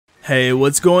Hey,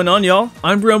 what's going on, y'all?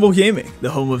 I'm BrambleGaming,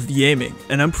 the home of the gaming,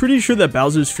 and I'm pretty sure that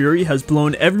Bowser's Fury has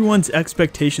blown everyone's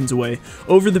expectations away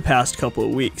over the past couple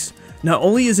of weeks. Not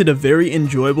only is it a very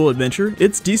enjoyable adventure,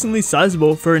 it's decently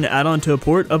sizable for an add-on to a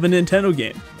port of a Nintendo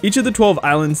game. Each of the 12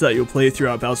 islands that you'll play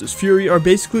throughout Bowser's Fury are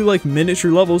basically like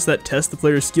miniature levels that test the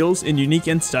player's skills in unique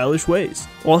and stylish ways.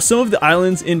 While some of the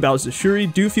islands in Bowser's Fury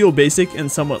do feel basic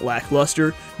and somewhat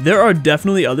lackluster, there are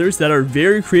definitely others that are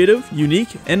very creative, unique,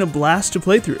 and a blast to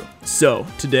play through. So,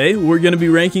 today we're going to be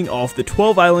ranking off the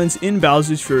 12 islands in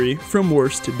Bowser's Fury from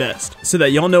worst to best, so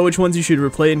that y'all know which ones you should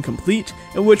replay and complete,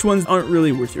 and which ones aren't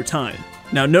really worth your time.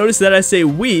 Now notice that I say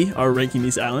we are ranking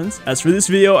these islands, as for this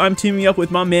video I'm teaming up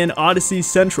with my man Odyssey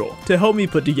Central to help me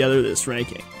put together this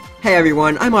ranking. Hey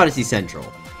everyone, I'm Odyssey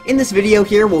Central. In this video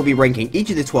here, we'll be ranking each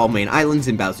of the 12 main islands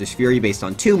in Bowser's Fury based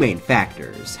on two main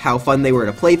factors: how fun they were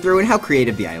to play through and how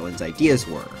creative the island's ideas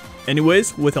were.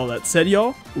 Anyways, with all that said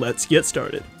y'all, let's get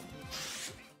started.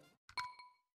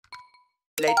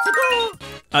 Let's go!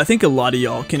 I think a lot of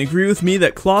y'all can agree with me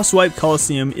that Claw Swipe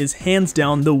Coliseum is hands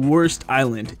down the worst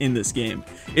island in this game.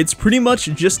 It's pretty much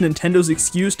just Nintendo's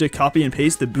excuse to copy and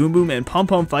paste the Boom Boom and Pom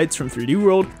Pom fights from 3D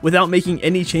World without making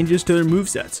any changes to their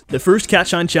movesets. The first Cat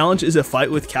Shine challenge is a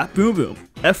fight with Cat Boom Boom,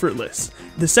 effortless.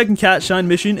 The second Cat Shine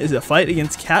mission is a fight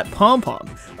against Cat Pom Pom,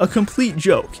 a complete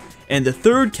joke. And the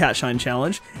third Cat Shine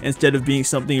challenge, instead of being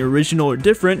something original or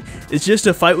different, is just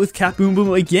a fight with Cat Boom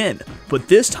Boom again, but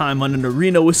this time on an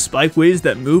arena with spike waves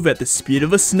that move at the speed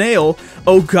of a snail.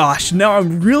 Oh gosh, now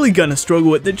I'm really gonna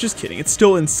struggle with it. Just kidding, it's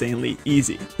still insanely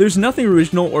easy. There's nothing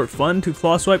original or fun to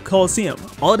Claw Swipe Coliseum.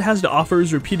 All it has to offer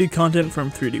is repeated content from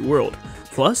 3D World.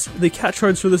 Plus, the cat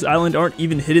shards for this island aren't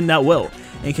even hidden that well,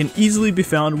 and can easily be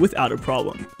found without a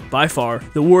problem. By far,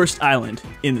 the worst island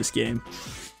in this game.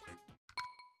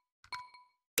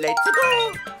 Let's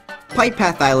go! Pipe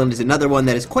Path Island is another one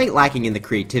that is quite lacking in the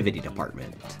creativity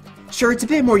department. Sure, it's a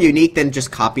bit more unique than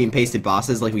just copy and pasted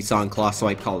bosses like we saw in Claw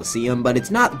Swipe Coliseum, but it's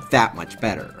not that much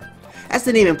better. As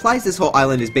the name implies, this whole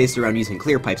island is based around using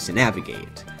clear pipes to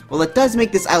navigate. While it does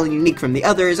make this island unique from the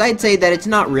others, I'd say that it's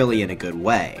not really in a good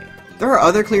way. There are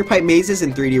other clear pipe mazes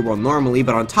in 3D World normally,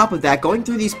 but on top of that, going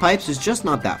through these pipes is just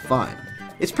not that fun.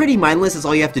 It's pretty mindless, as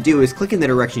all you have to do is click in the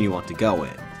direction you want to go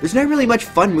in. There's not really much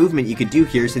fun movement you could do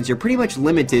here, since you're pretty much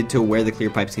limited to where the clear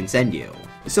pipes can send you.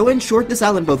 So in short, this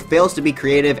island both fails to be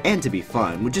creative and to be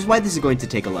fun, which is why this is going to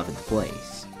take 11th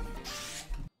place.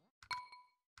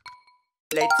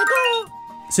 Let's go!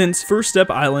 Since First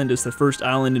Step Island is the first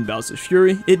island in Bowser's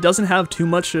Fury, it doesn't have too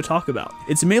much to talk about.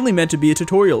 It's mainly meant to be a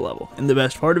tutorial level, and the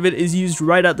best part of it is used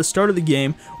right at the start of the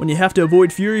game when you have to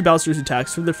avoid Fury Bowser's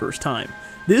attacks for the first time.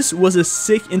 This was a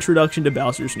sick introduction to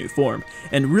Bowser's new form,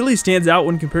 and really stands out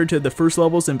when compared to the first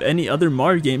levels of any other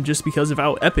Mario game just because of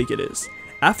how epic it is.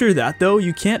 After that though,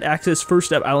 you can't access First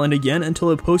Step Island again until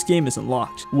a post-game is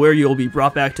unlocked, where you'll be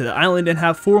brought back to the island and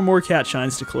have 4 more cat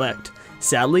shines to collect.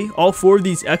 Sadly, all 4 of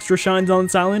these extra shines on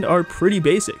this island are pretty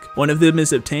basic. One of them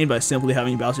is obtained by simply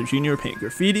having Bowser Jr. paint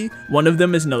graffiti, one of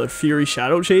them is another Fury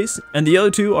Shadow Chase, and the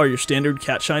other 2 are your standard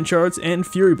cat shine shards and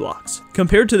Fury blocks.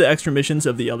 Compared to the extra missions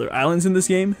of the other islands in this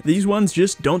game, these ones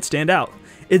just don't stand out.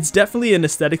 It's definitely an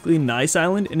aesthetically nice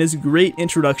island and is a great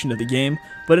introduction to the game,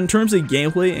 but in terms of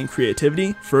gameplay and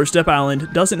creativity, First Step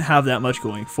Island doesn't have that much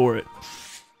going for it.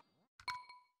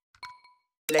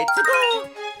 Let's go!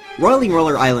 Roiling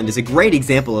Roller Island is a great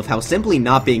example of how simply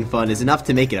not being fun is enough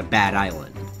to make it a bad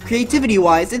island.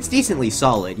 Creativity-wise, it's decently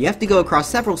solid. You have to go across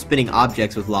several spinning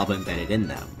objects with lava embedded in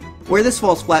them. Where this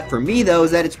falls flat for me though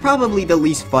is that it's probably the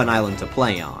least fun island to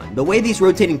play on. The way these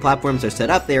rotating platforms are set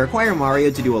up, they require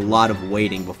Mario to do a lot of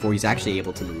waiting before he's actually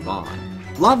able to move on.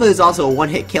 Lava is also a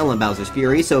one-hit kill in Bowser's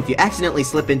Fury, so if you accidentally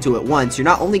slip into it once, you're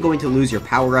not only going to lose your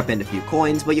power-up and a few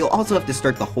coins, but you'll also have to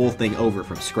start the whole thing over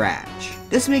from scratch.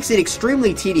 This makes it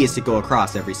extremely tedious to go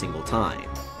across every single time.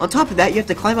 On top of that, you have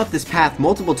to climb up this path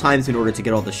multiple times in order to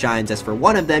get all the shines, as for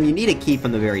one of them, you need a key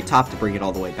from the very top to bring it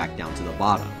all the way back down to the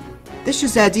bottom. This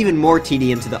just adds even more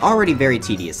tedium to the already very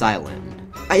tedious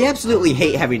island. I absolutely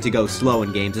hate having to go slow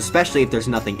in games, especially if there's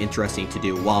nothing interesting to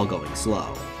do while going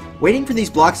slow. Waiting for these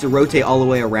blocks to rotate all the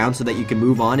way around so that you can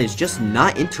move on is just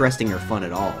not interesting or fun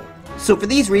at all. So for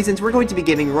these reasons, we're going to be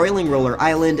giving Roiling Roller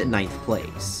Island 9th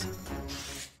place.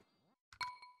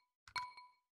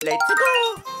 Let's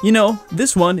go! You know,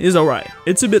 this one is alright.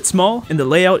 It's a bit small, and the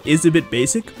layout is a bit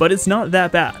basic, but it's not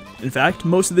that bad. In fact,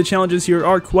 most of the challenges here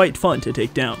are quite fun to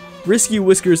take down. Risky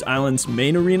Whiskers Island's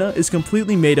main arena is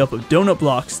completely made up of donut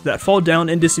blocks that fall down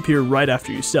and disappear right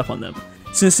after you step on them.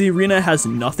 Since the arena has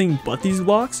nothing but these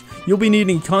blocks, you'll be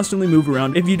needing to constantly move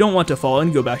around if you don't want to fall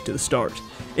and go back to the start.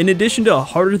 In addition to a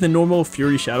harder than normal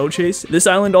Fury Shadow chase, this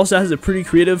island also has a pretty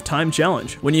creative time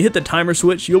challenge. When you hit the timer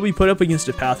switch, you'll be put up against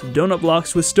a path of donut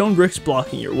blocks with stone bricks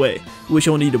blocking your way, which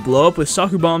you'll need to blow up with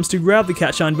soccer bombs to grab the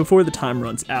cat shine before the time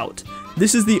runs out.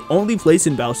 This is the only place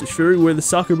in Bowser's Fury where the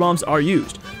soccer bombs are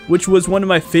used, which was one of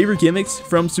my favorite gimmicks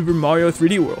from Super Mario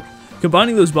 3D World.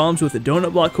 Combining those bombs with the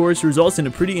donut block course results in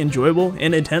a pretty enjoyable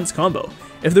and intense combo.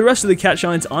 If the rest of the cat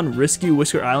shines on Risky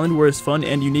Whisker Island were as fun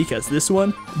and unique as this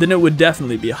one, then it would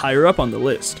definitely be higher up on the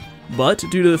list. But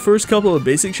due to the first couple of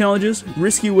basic challenges,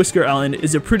 Risky Whisker Island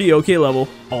is a pretty okay level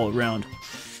all around.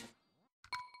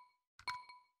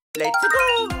 Let's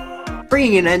go!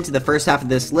 Bringing an end to the first half of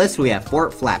this list, we have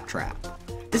Fort Flaptrap.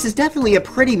 This is definitely a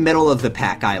pretty middle of the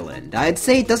pack island. I'd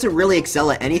say it doesn't really excel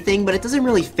at anything, but it doesn't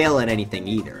really fail at anything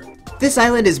either. This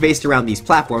island is based around these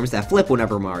platforms that flip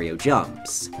whenever Mario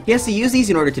jumps. He has to use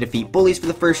these in order to defeat bullies for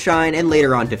the first shine, and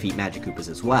later on defeat Magic Koopas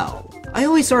as well. I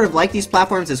always sort of like these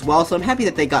platforms as well, so I'm happy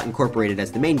that they got incorporated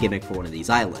as the main gimmick for one of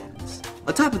these islands.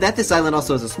 On top of that, this island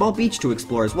also has a small beach to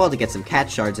explore as well to get some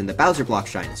cat shards and the Bowser block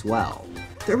shine as well.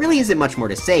 There really isn't much more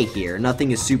to say here,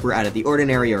 nothing is super out of the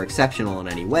ordinary or exceptional in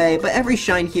any way, but every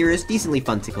shine here is decently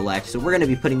fun to collect, so we're going to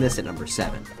be putting this at number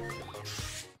 7.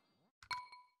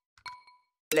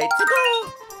 Let's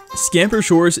go! Scamper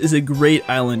Shores is a great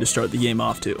island to start the game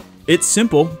off to. It's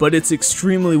simple, but it's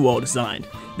extremely well designed.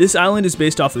 This island is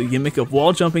based off of the gimmick of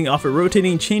wall jumping off of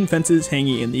rotating chain fences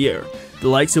hanging in the air, the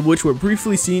likes of which were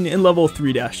briefly seen in level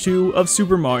 3-2 of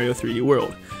Super Mario 3D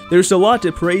World. There's a lot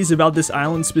to praise about this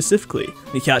island specifically.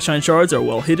 The cat shine shards are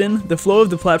well hidden, the flow of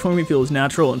the platforming feels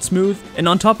natural and smooth, and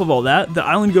on top of all that, the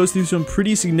island goes through some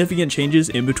pretty significant changes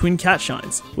in between cat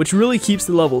shines, which really keeps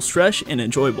the levels fresh and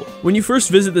enjoyable. When you first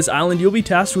visit this island, you'll be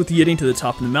tasked with getting to the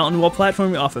top of the mountain while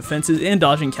platforming off of fences and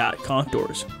dodging cat conch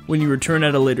doors. When you return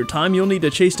at a later time, you'll need to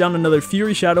chase down another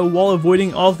Fury Shadow while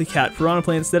avoiding all of the cat piranha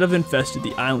plants that have infested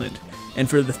the island. And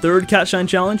for the third cat shine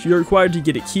challenge, you're required to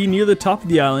get a key near the top of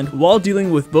the island while dealing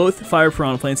with both fire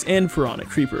piranha plants and piranha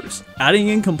creepers. Adding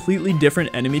in completely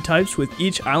different enemy types with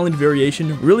each island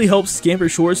variation really helps Scamper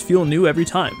Shores feel new every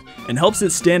time, and helps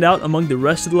it stand out among the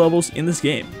rest of the levels in this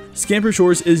game. Scamper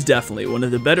Shores is definitely one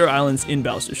of the better islands in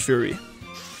Bowser's Fury.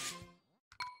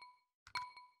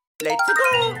 Let's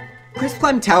go! Chris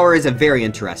Climb Tower is a very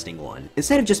interesting one.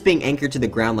 Instead of just being anchored to the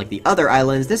ground like the other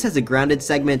islands, this has a grounded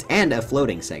segment and a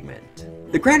floating segment.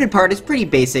 The grounded part is pretty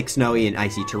basic, snowy and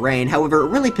icy terrain, however it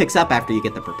really picks up after you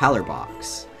get the propeller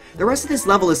box. The rest of this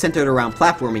level is centered around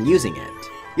platforming using it.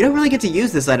 You don't really get to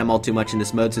use this item all too much in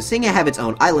this mode, so seeing it have its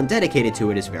own island dedicated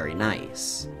to it is very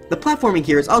nice. The platforming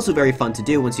here is also very fun to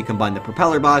do once you combine the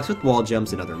propeller box with wall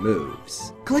jumps and other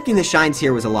moves. Collecting the shines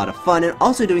here was a lot of fun, and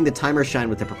also doing the timer shine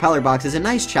with the propeller box is a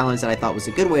nice challenge that I thought was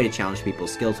a good way to challenge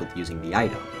people's skills with using the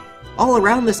item. All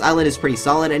around, this island is pretty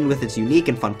solid, and with its unique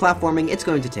and fun platforming, it's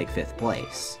going to take 5th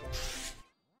place.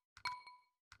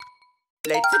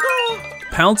 Let's go!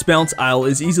 Pounce Bounce Isle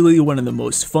is easily one of the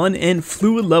most fun and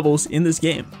fluid levels in this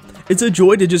game. It's a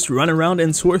joy to just run around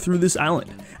and soar through this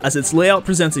island, as its layout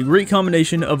presents a great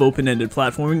combination of open-ended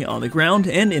platforming on the ground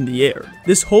and in the air.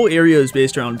 This whole area is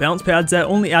based around bounce pads that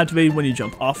only activate when you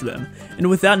jump off them, and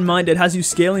with that in mind, it has you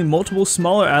scaling multiple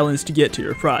smaller islands to get to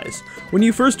your prize. When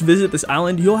you first visit this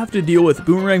island, you'll have to deal with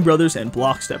Boomerang Brothers and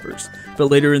Block Steppers,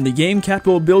 but later in the game, Cat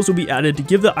Bowl Bills will be added to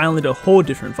give the island a whole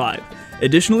different vibe.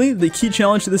 Additionally, the key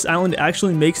challenge to this island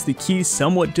actually makes the key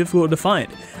somewhat difficult to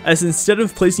find, as instead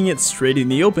of placing it straight in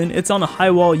the open, it's on a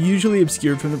high wall usually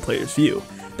obscured from the player's view.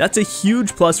 That's a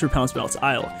huge plus for Pounce Bounce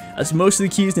Isle, as most of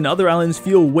the keys in other islands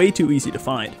feel way too easy to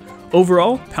find.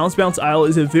 Overall, Pounce Bounce Isle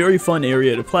is a very fun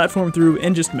area to platform through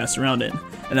and just mess around in,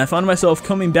 and I found myself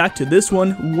coming back to this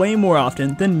one way more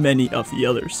often than many of the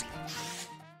others.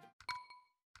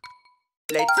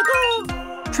 Let's go!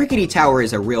 Trickety Tower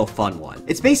is a real fun one.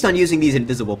 It's based on using these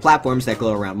invisible platforms that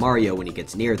glow around Mario when he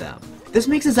gets near them. This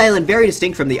makes this island very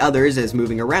distinct from the others, as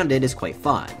moving around it is quite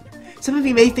fun. Some of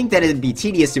you may think that it'd be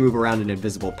tedious to move around an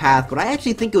invisible path, but I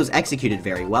actually think it was executed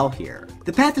very well here.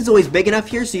 The path is always big enough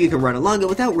here so you can run along it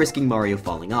without risking Mario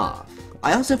falling off.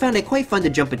 I also found it quite fun to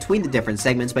jump between the different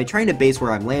segments by trying to base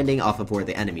where I'm landing off of where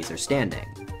the enemies are standing.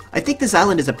 I think this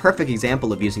island is a perfect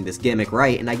example of using this gimmick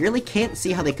right, and I really can't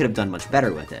see how they could have done much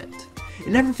better with it. It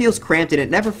never feels cramped, and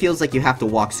it never feels like you have to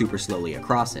walk super slowly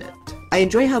across it. I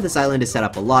enjoy how this island is set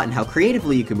up a lot and how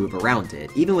creatively you can move around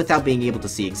it, even without being able to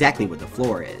see exactly what the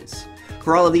floor is.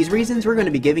 For all of these reasons, we're going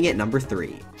to be giving it number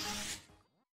 3.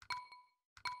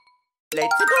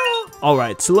 Let's go!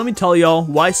 Alright, so let me tell y'all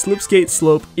why Slipskate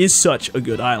Slope is such a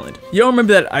good island. Y'all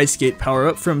remember that ice skate power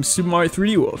up from Super Mario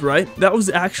 3D World, right? That was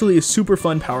actually a super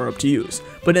fun power up to use,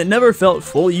 but it never felt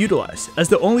fully utilized, as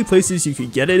the only places you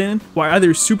could get it in were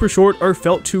either super short or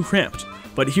felt too cramped.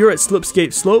 But here at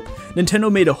Slipskate Slope,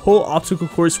 Nintendo made a whole obstacle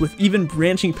course with even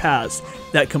branching paths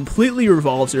that completely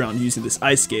revolves around using this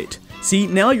ice skate. See,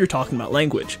 now you're talking about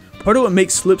language. Part of what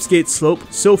makes Slipskate Slope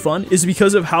so fun is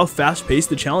because of how fast-paced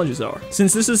the challenges are.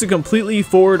 Since this is a completely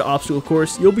forward obstacle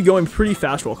course, you'll be going pretty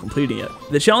fast while completing it.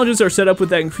 The challenges are set up with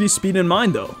that increased speed in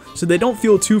mind though, so they don't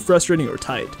feel too frustrating or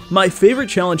tight. My favorite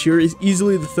challenge here is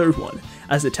easily the third one,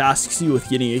 as it tasks you with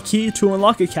getting a key to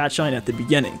unlock a cat shine at the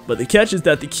beginning. But the catch is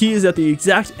that the key is at the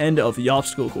exact end of the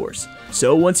obstacle course.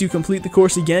 So once you complete the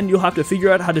course again, you'll have to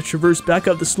figure out how to traverse back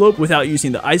up the slope without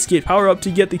using the ice skate power up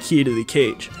to get the key to the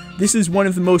cage. This is one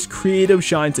of the most creative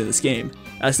shines in this game,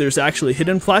 as there's actually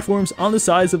hidden platforms on the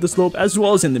sides of the slope as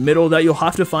well as in the middle that you'll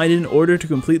have to find in order to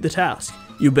complete the task.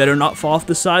 You better not fall off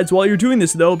the sides while you're doing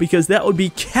this though, because that would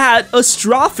be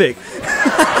catastrophic!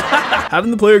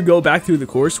 Having the player go back through the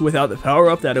course without the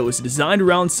power-up that it was designed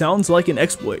around sounds like an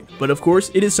exploit, but of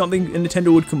course it is something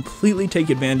Nintendo would completely take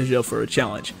advantage of for a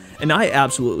challenge, and I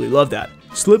absolutely love that.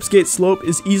 Slipskate Slope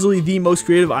is easily the most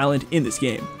creative island in this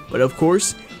game, but of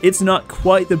course, it's not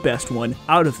quite the best one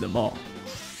out of them all.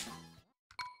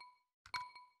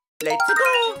 Let's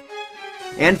go!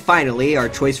 And finally, our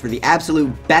choice for the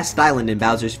absolute best island in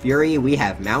Bowser's Fury, we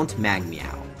have Mount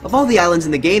Magmeow. Of all the islands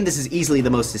in the game, this is easily the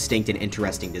most distinct and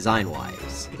interesting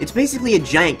design-wise. It's basically a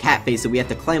giant cat face that we have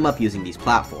to climb up using these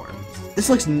platforms. This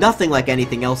looks nothing like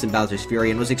anything else in Bowser's Fury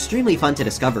and was extremely fun to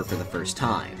discover for the first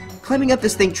time. Climbing up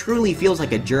this thing truly feels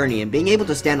like a journey, and being able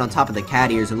to stand on top of the cat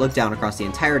ears and look down across the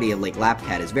entirety of Lake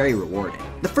Lapcat is very rewarding.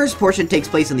 The first portion takes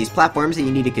place on these platforms that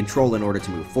you need to control in order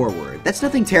to move forward. That's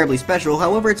nothing terribly special,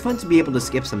 however it's fun to be able to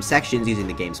skip some sections using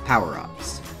the game's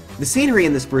power-ups. The scenery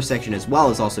in this first section as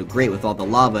well is also great, with all the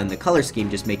lava and the color scheme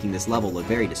just making this level look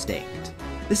very distinct.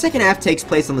 The second half takes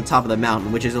place on the top of the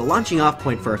mountain, which is a launching off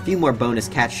point for a few more bonus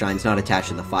cat shines not attached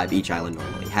to the 5 each island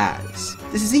normally has.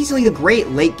 This is easily a great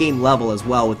late game level as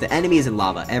well, with the enemies and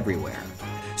lava everywhere.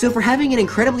 So for having an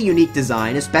incredibly unique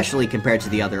design, especially compared to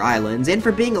the other islands, and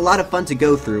for being a lot of fun to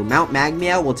go through, Mount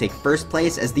Magmeow will take first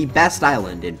place as the best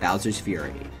island in Bowser's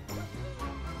Fury.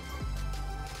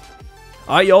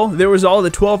 Alright y'all, there was all the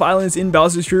 12 islands in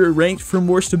Bowser's Fury ranked from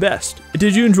worst to best.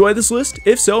 Did you enjoy this list?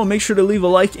 If so, make sure to leave a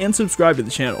like and subscribe to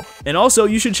the channel. And also,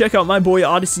 you should check out my boy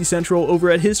Odyssey Central over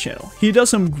at his channel. He does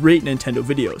some great Nintendo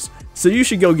videos, so you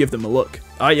should go give them a look.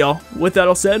 Alright y'all, with that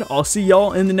all said, I'll see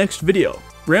y'all in the next video.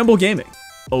 BrambleGaming,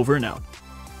 over and out.